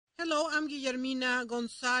Hello, I'm Guillermina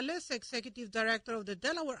Gonzalez, Executive Director of the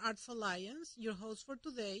Delaware Arts Alliance, your host for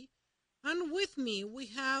today. And with me, we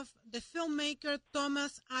have the filmmaker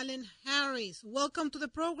Thomas Allen Harris. Welcome to the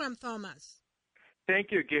program, Thomas.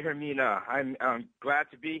 Thank you, Guillermina. I'm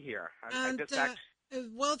glad to be here.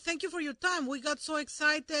 Well, thank you for your time. We got so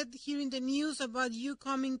excited hearing the news about you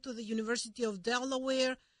coming to the University of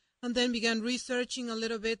Delaware, and then began researching a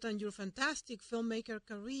little bit on your fantastic filmmaker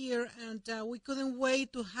career, and we couldn't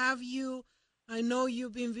wait to have you. I know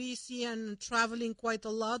you've been busy and traveling quite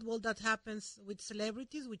a lot. Well, that happens with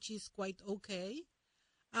celebrities, which is quite okay.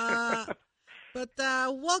 But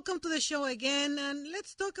welcome to the show again, and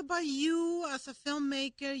let's talk about you as a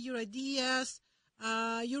filmmaker, your ideas,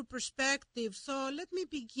 your perspective. So let me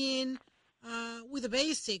begin with the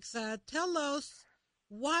basics. Tell us,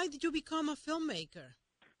 why did you become a filmmaker?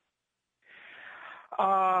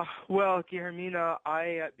 Well, Guillermina,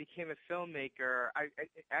 I became a filmmaker. I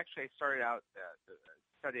started out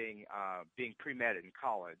studying being pre-med in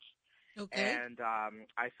college. Okay. And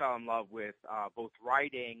I fell in love with both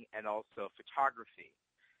writing and also photography.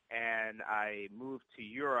 And I moved to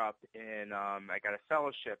Europe, and I got a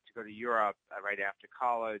fellowship to go to Europe right after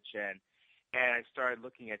college, and I started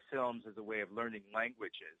looking at films as a way of learning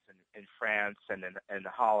languages in France and in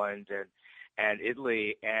Holland and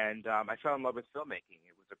Italy, and I fell in love with filmmaking.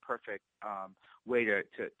 It was a perfect way to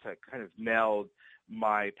kind of meld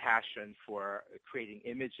my passion for creating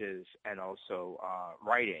images and also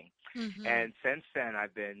writing. Mm-hmm. And since then,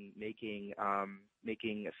 I've been making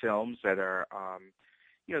films that are,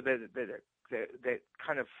 that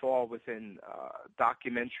kind of fall within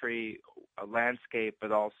documentary landscape,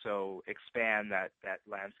 but also expand that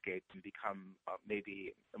landscape and become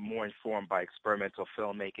maybe more informed by experimental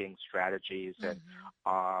filmmaking strategies and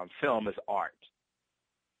film as art.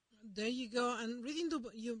 There you go. And reading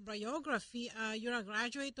your biography, you're a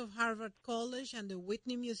graduate of Harvard College and the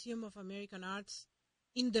Whitney Museum of American Art's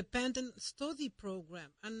independent study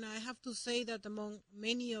program. And I have to say that among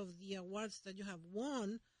many of the awards that you have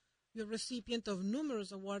won, you're a recipient of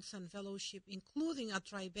numerous awards and fellowship, including a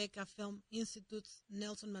Tribeca Film Institute's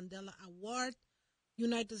Nelson Mandela Award,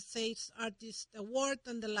 United States Artist Award,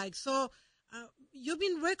 and the like. So you've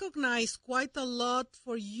been recognized quite a lot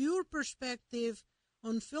for your perspective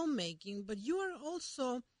on filmmaking, but you are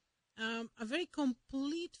also a very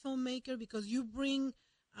complete filmmaker because you bring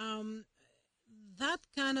that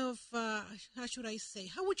kind of, how should I say,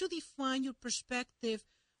 how would you define your perspective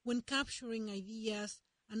when capturing ideas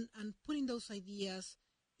and putting those ideas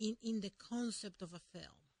in the concept of a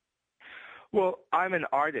film? Well, I'm an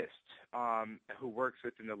artist who works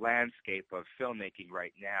within the landscape of filmmaking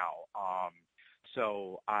right now.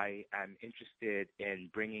 So I am interested in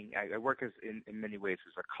bringing. I work in many ways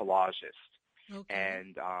as a collagist, okay.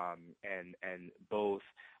 and both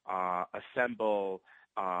assemble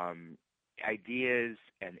ideas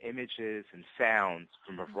and images and sounds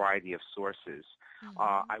from a variety of sources.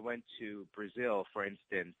 I went to Brazil, for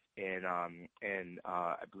instance, in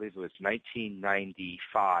I believe it was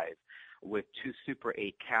 1995, with 2 Super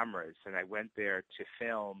 8 cameras, and I went there to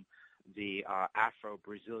film the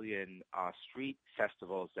Afro-Brazilian street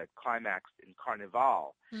festivals that climaxed in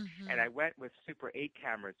Carnival. And I went with Super 8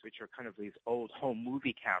 cameras, which are kind of these old home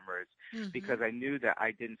movie cameras, because I knew that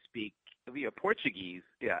I didn't speak Portuguese.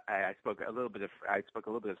 Yeah, I spoke a little bit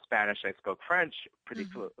of Spanish. I spoke French pretty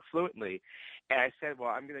fluently. And I said,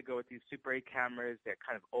 well, I'm going to go with these Super 8 cameras. They're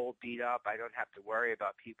kind of old, beat up. I don't have to worry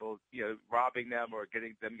about people, robbing them or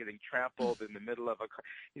getting trampled in the middle of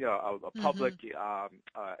a public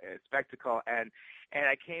spectacle. And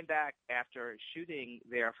I came back after shooting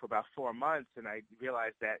there for about 4 months, and I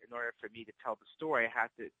realized that in order for me to tell the story, I had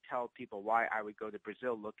to tell people why I would go to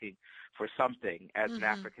Brazil looking for something as an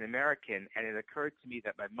African American. And it occurred to me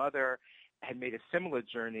that my mother had made a similar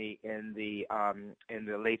journey in the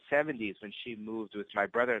late 70s when she moved with my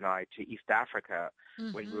brother and I to East Africa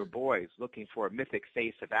when we were boys, looking for a mythic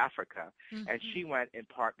face of Africa. And she went in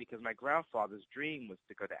part because my grandfather's dream was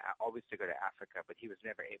always to go to Africa, but he was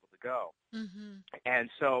never able to go. And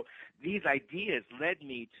so these ideas led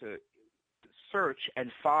me to search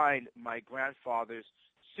and find my grandfather's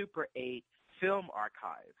Super 8 film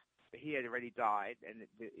archive. He had already died, and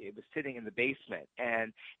it was sitting in the basement.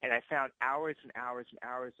 And I found hours and hours and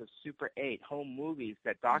hours of Super 8 home movies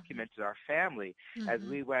that documented our family as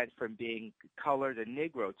we went from being colored and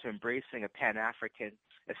Negro to embracing a Pan-African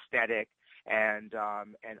aesthetic, and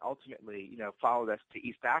ultimately, followed us to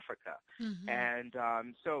East Africa. And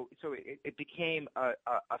so it became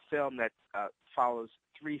a film that follows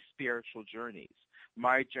 3 spiritual journeys.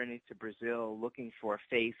 my journey to Brazil looking for a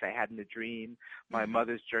face I had in a dream, my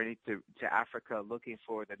mother's journey to Africa looking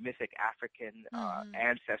for the mythic African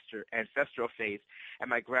ancestral face, and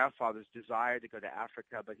my grandfather's desire to go to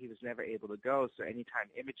Africa, but he was never able to go. So anytime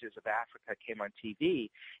images of Africa came on TV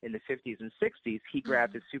in the 50s and 60s, he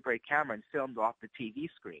grabbed his Super 8 camera and filmed off the TV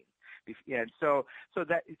screen. And so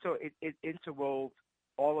it interwove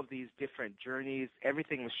all of these different journeys.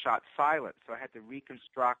 Everything was shot silent, so I had to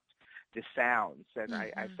reconstruct the sounds. And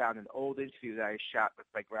I found an old interview that I shot with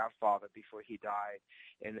my grandfather before he died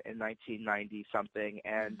in 1990 something,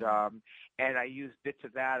 and I used bits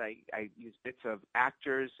of that. I used bits of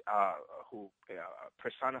actors who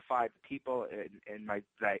personified the people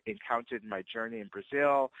that I encountered in my journey in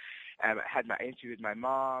Brazil. I had my interview with my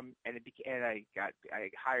mom, and I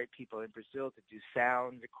hired people in Brazil to do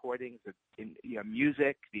sound recordings of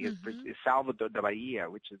music, because Salvador da Bahia,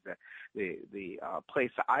 which is the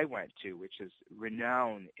place that I went to, which is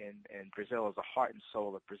renowned in Brazil as the heart and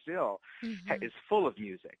soul of Brazil, is full of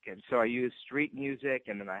music. And so I used street music,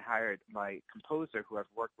 and then I hired my composer, who I've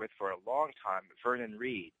worked with for a long time, Vernon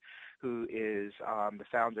Reed, who is the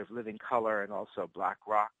founder of Living Color and also Black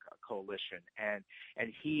Rock Coalition. And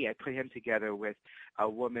I put him together with a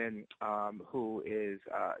woman who is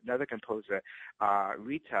another composer,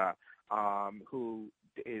 Rita, who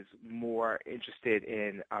is more interested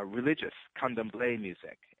in religious candomblé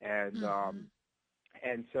music.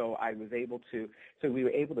 And so I was able to, we were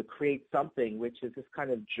able to create something which is this kind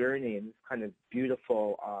of journey and this kind of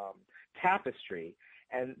beautiful tapestry.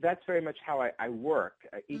 And that's very much how I work.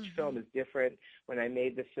 Each film is different. When I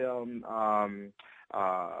made the film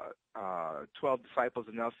 12 Disciples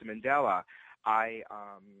of Nelson Mandela, I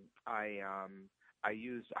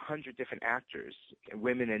used 100 different actors,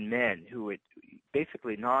 women and men, who would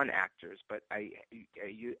basically non-actors, but I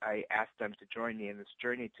asked them to join me in this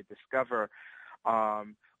journey to discover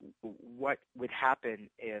what would happen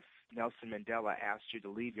if Nelson Mandela asked you to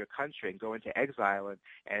leave your country and go into exile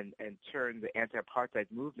and turn the anti-apartheid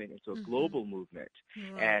movement into a global movement.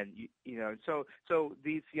 Right. And so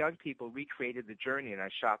these young people recreated the journey, and I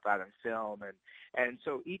shot that on film. And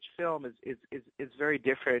so each film is very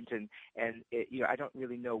different, and it, I don't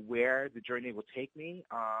really know where the journey will take me.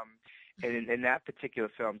 And in that particular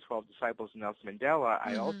film, 12 Disciples of Nelson Mandela,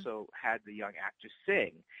 I also had the young actors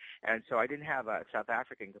sing. And so I didn't have a South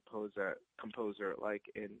African composer like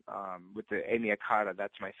in with the Amy Akata,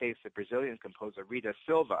 that's my face, the Brazilian composer, Rita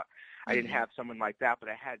Silva. I didn't have someone like that, but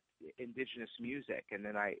I had indigenous music. And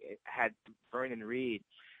then I had Vernon Reed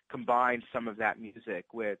combine some of that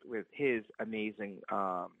music with his amazing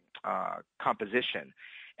composition.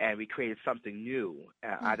 And we created something new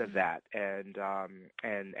out of that, and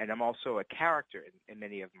I'm also a character in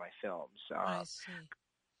many of my films. I see.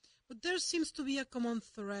 But there seems to be a common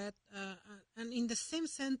thread, and in the same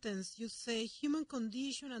sentence you say human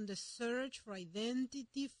condition and the search for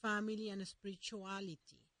identity, family, and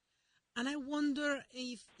spirituality. And I wonder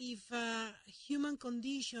if human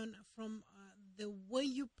condition, from the way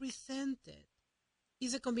you present it,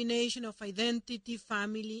 is a combination of identity,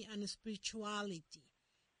 family, and spirituality.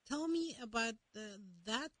 Tell me about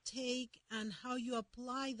that take and how you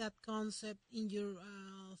apply that concept in your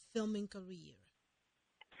filming career.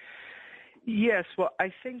 Yes, well,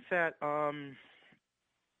 I think that the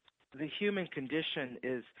human condition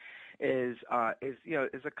is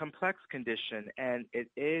a complex condition, and it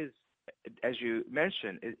is, as you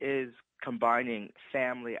mentioned, it is combining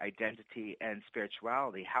family, identity, and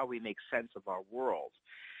spirituality, how we make sense of our world.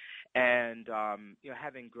 And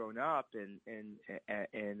having grown up in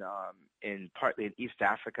partly in East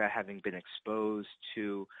Africa, having been exposed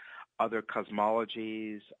to other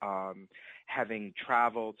cosmologies, having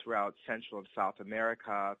traveled throughout Central and South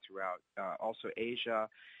America, throughout also Asia,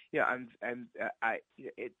 I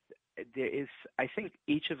think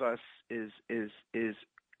each of us is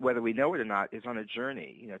whether we know it or not, is on a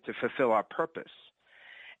journey, to fulfill our purpose,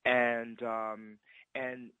 and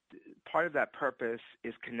part of that purpose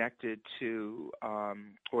is connected to,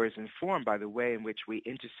 or is informed by the way in which we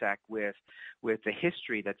intersect with the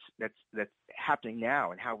history that's happening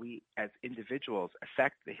now, and how we as individuals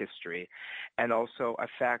affect the history, and also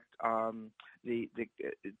affect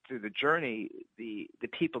through the journey the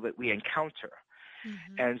people that we encounter.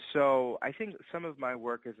 Mm-hmm. And so I think some of my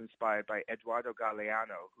work is inspired by Eduardo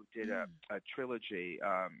Galeano, who did a trilogy,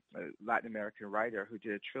 a Latin American writer who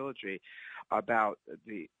did a trilogy about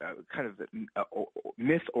the kind of the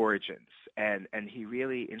myth origins. And he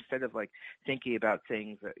really, instead of like thinking about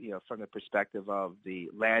things, from the perspective of the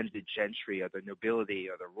landed gentry or the nobility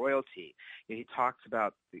or the royalty, he talks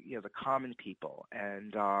about the common people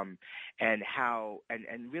and how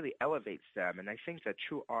and really elevates them. And I think that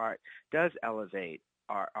true art does elevate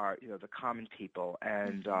our the common people,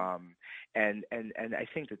 and I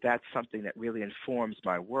think that that's something that really informs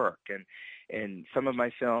my work. And in some of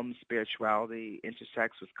my films, spirituality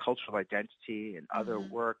intersects with cultural identity, and other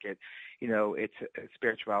work,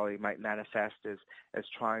 spirituality might manifest as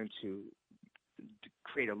trying to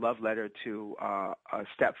create a love letter to a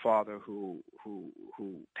stepfather who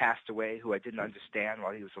passed away, who I didn't understand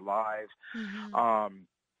while he was alive.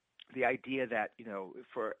 The idea that,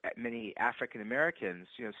 for many African Americans,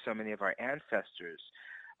 so many of our ancestors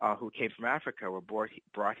who came from Africa were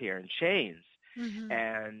brought here in chains.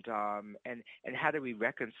 And how do we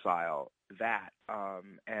reconcile that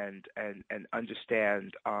and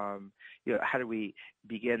understand, how do we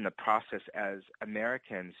begin the process as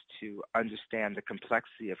Americans to understand the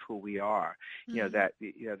complexity of who we are, that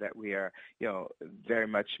we are, very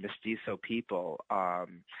much mestizo people,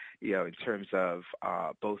 in terms of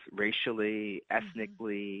both racially,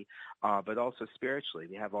 ethnically, but also spiritually.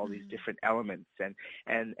 We have all these different elements, and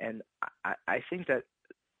I think that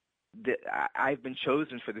I've been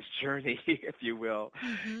chosen for this journey, if you will,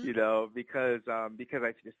 because I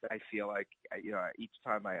feel like each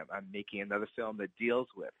time I'm making another film that deals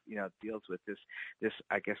with this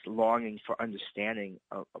I guess longing for understanding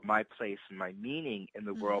of my place and my meaning in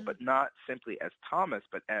the world, but not simply as Thomas,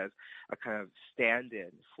 but as a kind of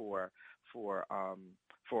stand-in for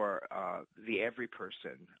the every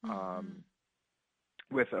person.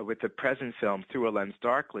 With the present film, Through a Lens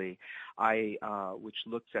Darkly, which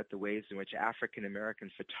looks at the ways in which African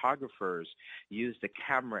American photographers used the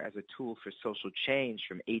camera as a tool for social change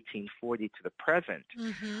from 1840 to the present.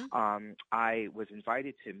 I was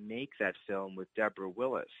invited to make that film with Deborah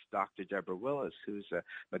Willis, Dr. Deborah Willis, who's a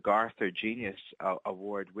MacArthur Genius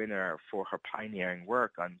Award winner for her pioneering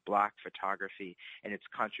work on Black photography and its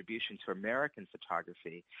contribution to American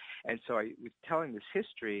photography. And so I was telling this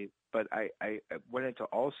history, but I wanted to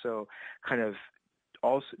also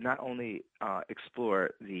not only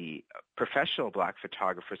explore the professional Black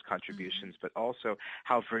photographers' contributions, but also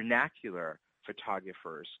how vernacular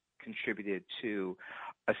photographers contributed to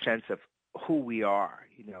a sense of who we are,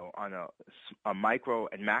 on a micro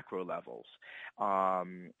and macro levels.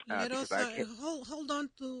 Let us hold on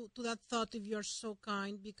to that thought, if you're so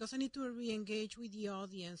kind, because I need to re-engage with the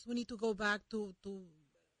audience. We need to go back to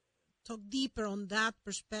talk deeper on that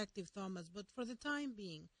perspective, Thomas. But for the time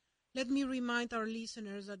being, let me remind our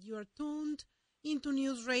listeners that you are tuned into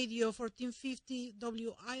News Radio 1450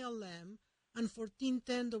 WILM and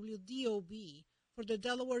 1410 WDOV for the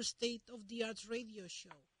Delaware State of the Arts radio show.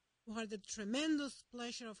 We had the tremendous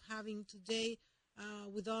pleasure of having today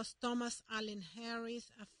with us Thomas Allen Harris,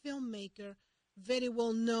 a filmmaker very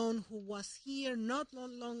well known, who was here not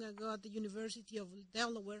long ago at the University of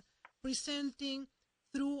Delaware presenting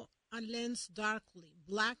Through a Lens Darkly,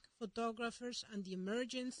 Black Photographers and the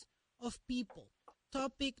Emergence of People,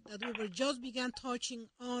 topic that we were just began touching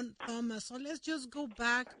on, Thomas. So let's just go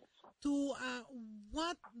back to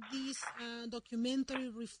what this documentary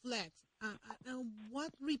reflects and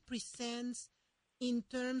what represents in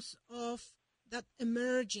terms of that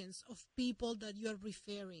emergence of people that you are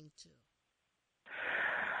referring to.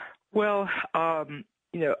 Well, I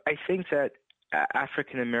think that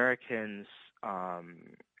African Americans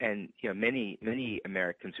and many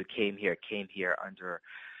Americans who came here under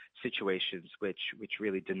situations which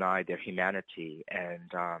really denied their humanity,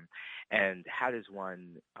 and how does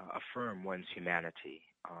one affirm one's humanity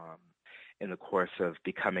in the course of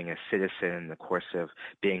becoming a citizen, in the course of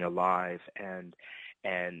being alive, and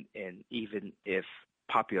even if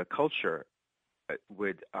popular culture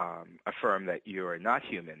would affirm that you are not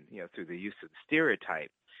human, through the use of the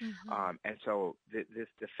stereotype. And so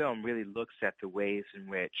the film really looks at the ways in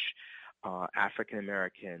which African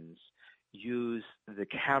Americans use the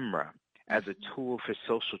camera as a tool for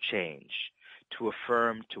social change, to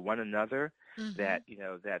affirm to one another that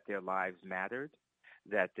that their lives mattered,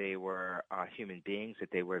 that they were human beings,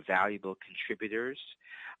 that they were valuable contributors.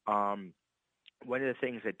 One of the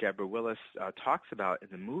things that Deborah Willis talks about in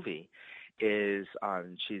the movie is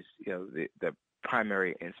she's the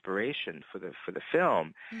primary inspiration for the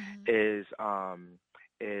film is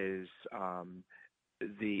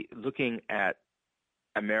the looking at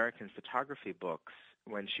American photography books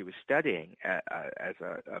when she was studying as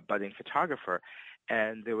a budding photographer,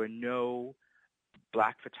 and there were no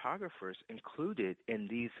black photographers included in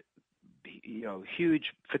these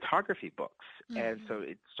huge photography books. And so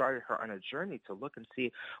it started her on a journey to look and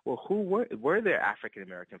see, well, who were there African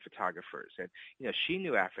American photographers? And she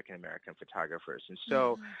knew African American photographers. And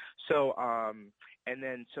so so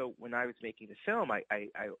when I was making the film, I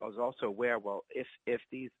was also aware, well, if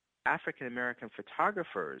these African American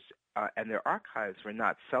photographers and their archives were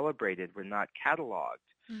not celebrated, were not cataloged,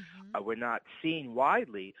 were not seen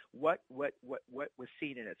widely, what was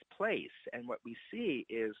seen in its place? And what we see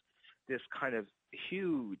is this kind of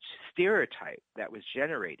huge stereotype that was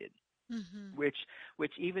generated, which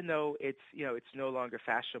even though it's no longer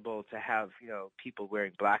fashionable to have people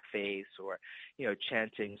wearing blackface or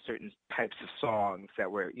chanting certain types of songs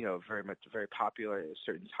that were very popular at a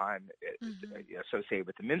certain time associated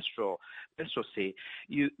with the minstrelsy,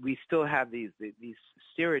 we still have these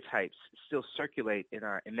stereotypes still circulate in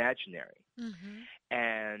our imaginary,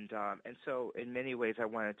 and so in many ways I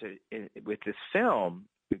wanted to, with this film,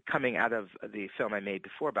 coming out of the film I made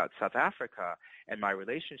before about South Africa and my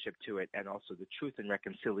relationship to it, and also the truth and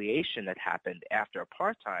reconciliation that happened after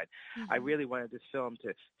apartheid, I really wanted this film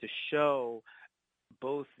to show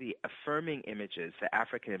both the affirming images that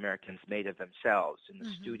African Americans made of themselves in the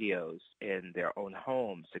studios, in their own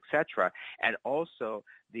homes, etc., and also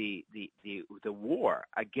the war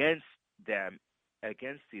against them,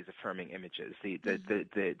 against these affirming images,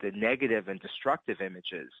 the negative and destructive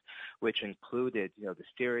images, which included the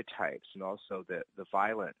stereotypes and also the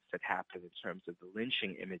violence that happened in terms of the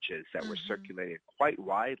lynching images that were circulated quite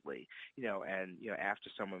widely. And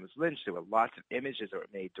after someone was lynched, there were lots of images that were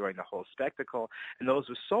made during the whole spectacle, and those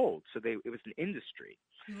were sold. So it was an industry,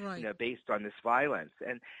 based on this violence,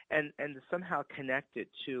 and somehow connected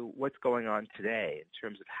to what's going on today in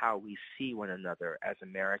terms of how we see one another as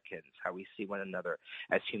Americans, how we see one another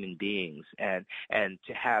as human beings, and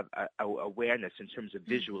to have a awareness in terms of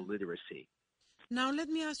visual literacy. Now, let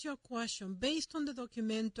me ask you a question. Based on the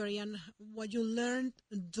documentary and what you learned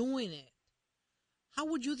doing it, how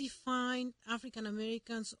would you define African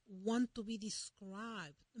Americans want to be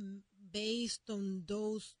described based on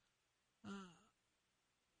those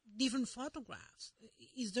different photographs?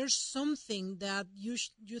 Is there something that you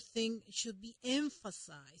think should be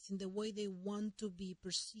emphasized in the way they want to be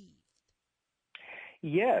perceived?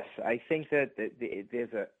 Yes, I think that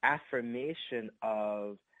there's an affirmation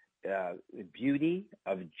of beauty,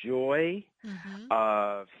 of joy,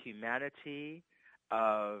 of humanity,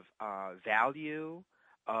 of value,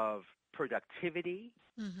 of productivity,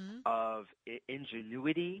 of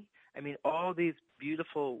ingenuity. I mean, all these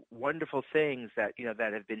beautiful, wonderful things that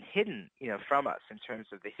that have been hidden from us in terms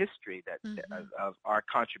of the history of our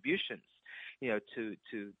contributions to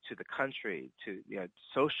the country, to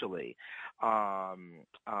socially. I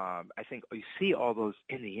think you see all those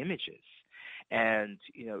in the images, and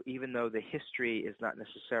even though the history is not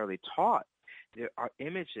necessarily taught, there are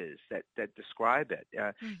images that describe it.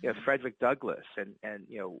 Frederick Douglass, and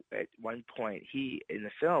at one point in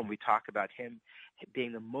the film we talk about him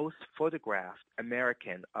being the most photographed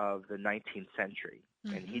American of the 19th century,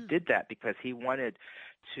 and he did that because he wanted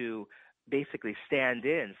to basically stand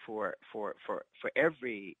in for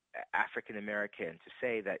every African American, to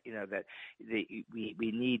say that that we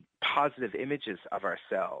need positive images of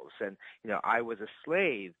ourselves, and I was a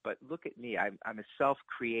slave, but look at me, I'm a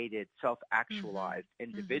self-created, self-actualized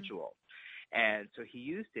individual. And so he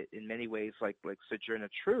used it in many ways, like Sojourner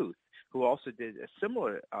Truth, who also did a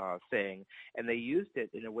similar thing, and they used it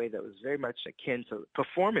in a way that was very much akin to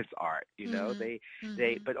performance art, they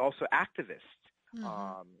but also activists.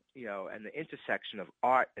 And the intersection of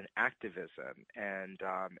art and activism, and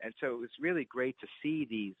so it was really great to see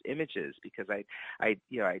these images, because I'd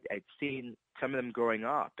seen some of them growing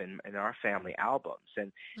up in our family albums,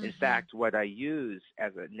 and in fact, what I use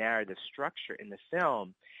as a narrative structure in the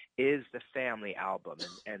film is the family album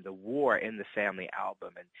and the war in the family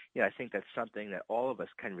album, and I think that's something that all of us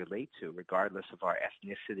can relate to, regardless of our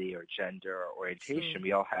ethnicity or gender or orientation. Sure.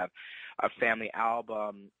 We all have a family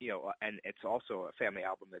album, and it's also a family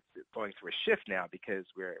album that's going through a shift now, because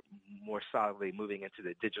we're more solidly moving into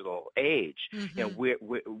the digital age.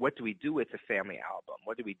 What do we do with the family album?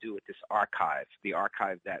 What do we do with this archive, the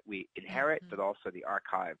archive that we inherit, but also the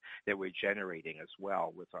archive that we're generating as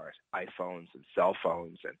well with our iPhones and cell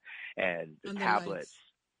phones and the tablets.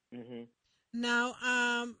 Now,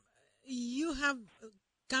 you have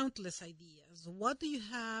countless ideas. What do you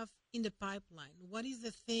have in the pipeline? What is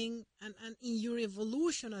the thing, and in your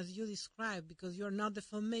evolution as you described, because you're not the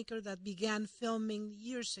filmmaker that began filming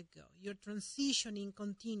years ago, you're transitioning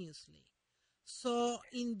continuously. So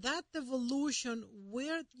in that evolution,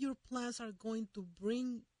 where your plans are going to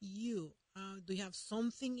bring you, do you have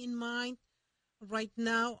something in mind right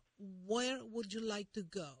now? Where would you like to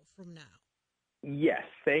go from now? Yes,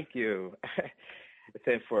 thank you.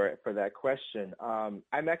 For that question.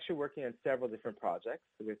 I'm actually working on several different projects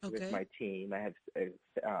with my team. I have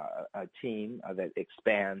a team that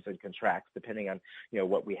expands and contracts depending on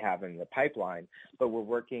what we have in the pipeline. But we're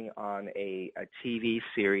working on a TV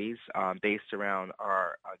series based around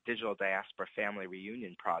our digital diaspora family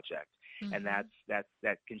reunion project. Mm-hmm. And that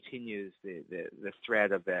continues the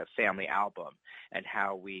thread of the family album and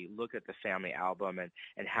how we look at the family album and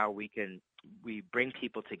how we bring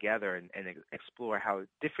people together and explore how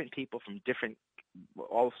different people from different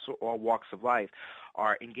all walks of life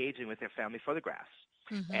are engaging with their family photographs.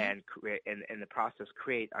 Mm-hmm. And in the process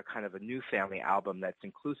create a kind of a new family album that's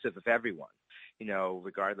inclusive of everyone,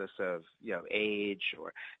 regardless of age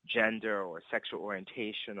or gender or sexual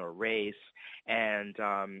orientation or race. And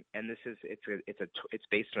this is it's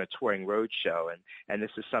based on a touring road show, and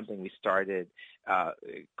this is something we started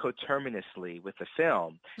coterminously with the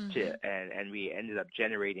film. Mm-hmm. and we ended up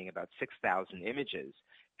generating about 6,000 images.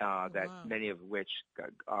 That wow. Many of which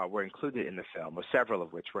were included in the film, or several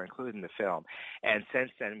of which were included in the film. And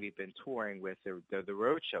since then, we've been touring with the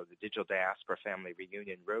road show, the Digital Diaspora Family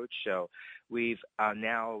Reunion Road Show. We've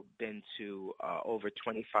now been to over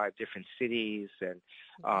 25 different cities and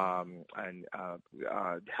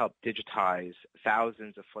helped digitize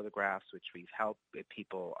thousands of photographs, which we've helped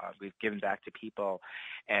people. We've given back to people,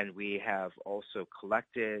 and we have also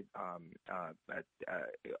collected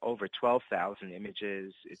over 12,000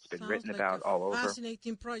 images. It's been written about all over.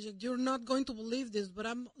 Fascinating project. You're not going to believe this, but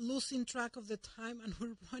I'm losing track of the time and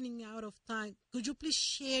we're running out of time. Could you please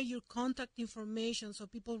share your contact information so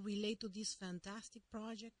people relate to this fantastic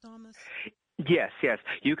project, Thomas? Yes.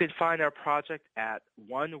 You can find our project at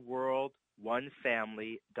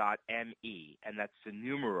oneworld.onefamily.me, and that's the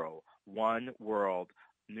numeral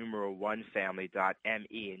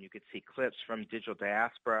onefamily.me, and you could see clips from Digital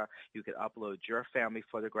Diaspora. You could upload your family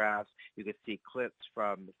photographs. You could see clips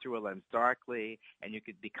from Through a Lens Darkly, and you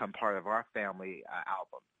could become part of our family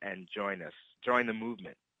album and join the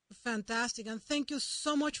movement. Fantastic, and thank you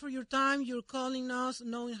so much for your time. You're calling us,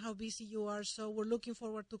 knowing how busy you are, so we're looking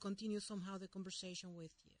forward to continue somehow the conversation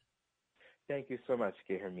with you. Thank you so much,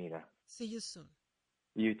 Guillermina. See you soon.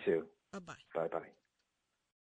 You too. Bye-bye. Bye-bye.